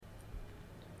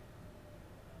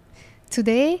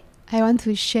Today, I want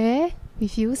to share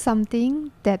with you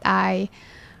something that I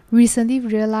recently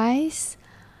realized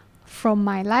from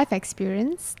my life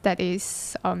experience that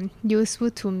is useful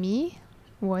to me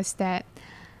was that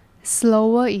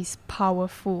slower is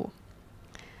powerful.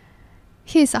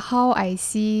 Here's how I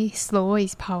see slower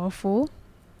is powerful.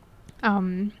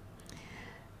 One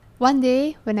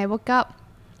day when I woke up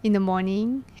in the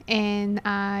morning and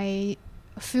I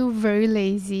feel very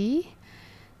lazy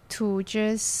to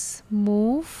just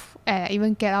move and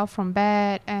even get out from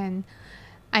bed, and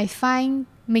I find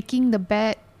making the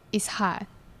bed is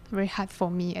very hard for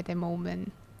me at the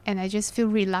moment, and I just feel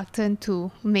reluctant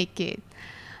to make it.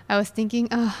 I was thinking,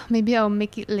 maybe I'll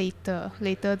make it later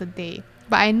the day,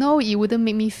 but I know it wouldn't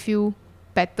make me feel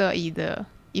better either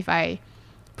if I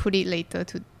put it later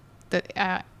to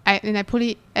I put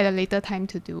it at a later time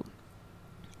to do.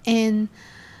 And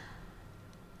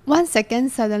 1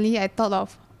 second suddenly I thought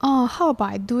of, how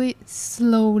about I do it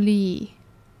slowly?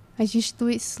 I just do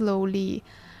it slowly.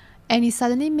 And it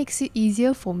suddenly makes it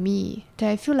easier for me. That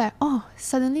I feel like,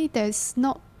 suddenly there's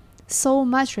not so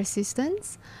much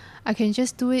resistance. I can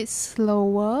just do it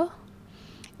slower.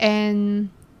 And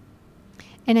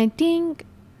I think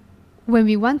when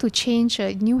we want to change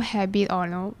a new habit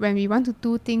when we want to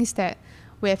do things that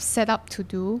we have set up to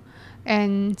do,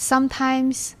 and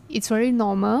sometimes it's very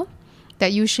normal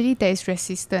that usually there is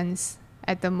resistance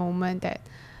at the moment that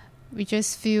we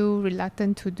just feel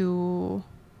reluctant to do,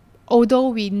 although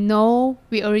we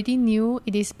already knew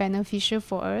it is beneficial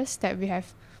for us, that we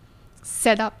have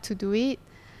set up to do it.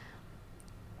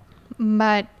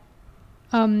 But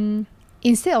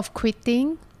instead of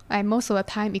quitting, like most of the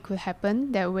time it could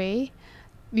happen that way,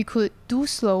 we could do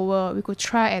slower, we could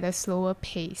try at a slower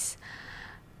pace.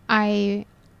 I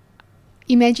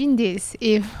imagine this: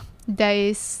 if there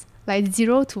is like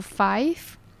 0 to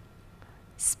 5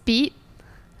 speed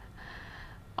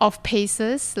of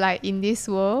paces like in this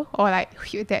world, or like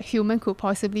that human could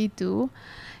possibly do,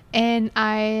 and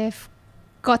I've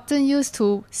gotten used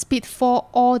to speed 4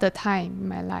 all the time in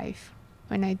my life.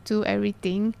 When I do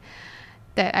everything,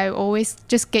 that I always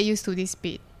just get used to this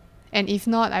speed, and if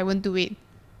not, I won't do it.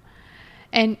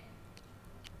 And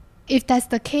if that's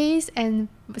the case, and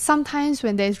sometimes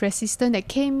when there's resistance that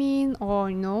came in,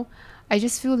 or I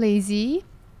just feel lazy,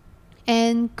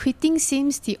 and quitting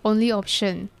seems the only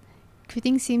option.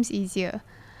 Quitting seems easier.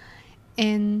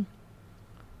 And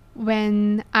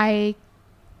when I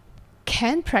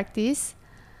can practice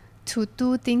to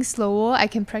do things slower, I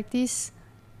can practice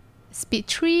speed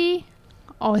 3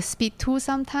 or speed 2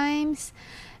 sometimes,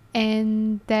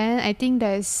 and then I think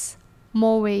there's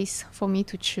more ways for me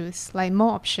to choose, like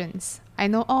more options. I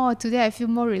know, today I feel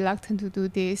more reluctant to do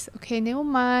this. Okay, never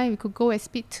mind, we could go at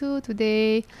speed 2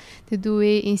 today to do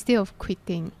it instead of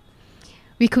quitting.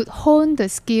 We could hone the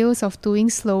skills of doing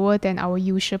slower than our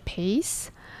usual pace.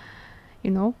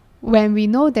 When we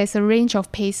know there's a range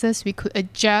of paces we could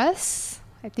adjust,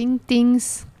 I think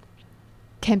things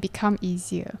can become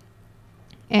easier.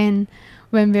 And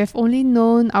when we've only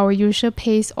known our usual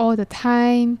pace all the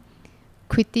time,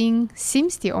 quitting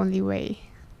seems the only way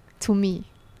to me.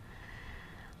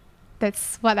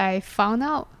 That's what I found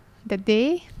out that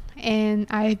day, and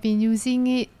I've been using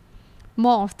it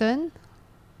more often.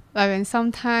 Like when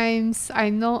sometimes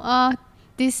I know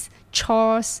this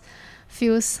chores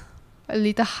feels a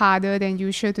little harder than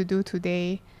usual to do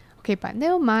today. Okay, but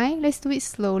never mind, let's do it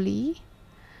slowly.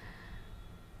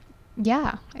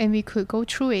 Yeah, and we could go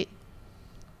through it.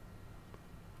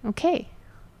 Okay.